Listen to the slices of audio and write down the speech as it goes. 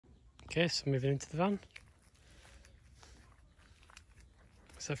Okay, so moving into the van.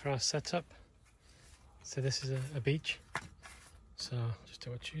 So for our setup, so this is a beach, so just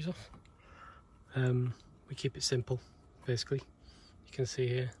take my shoes off. We keep it simple, basically. You can see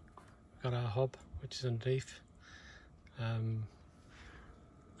here, we've got our hob, which is underneath, and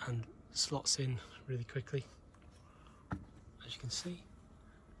slots in really quickly, as you can see.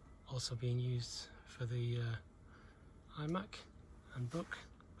 Also being used for the iMac and book,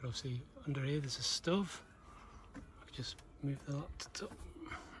 but obviously under here there's a stove. I can just move the laptop.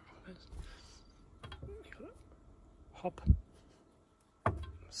 Hob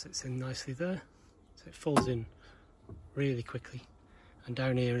sits in nicely there, so it folds in really quickly. And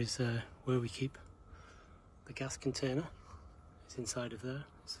down here is where we keep the gas container. It's inside of there.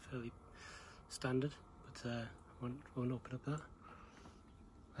 It's fairly standard, but I won't open up that.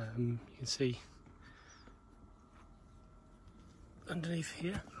 You can see underneath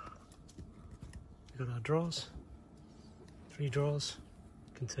here we've got our drawers, 3 drawers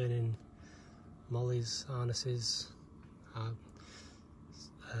containing mollies, harnesses,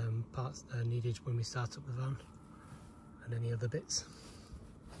 parts that are needed when we start up the van, and any other bits.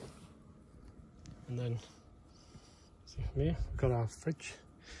 And then see from here we've got our fridge,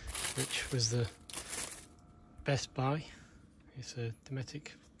 which was the Best Buy. It's a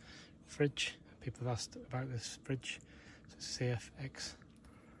Dometic fridge. People have asked about this fridge. So it's CFX,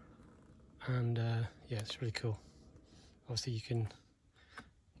 and yeah, it's really cool. Obviously you've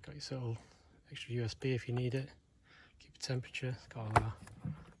got your sort of extra USB if you need it. Keep the temperature. It's got all our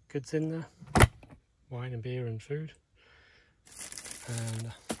goods in there, wine and beer and food,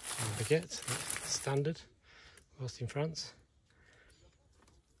 and a baguette, standard whilst in France.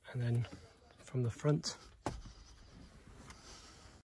 And then from the front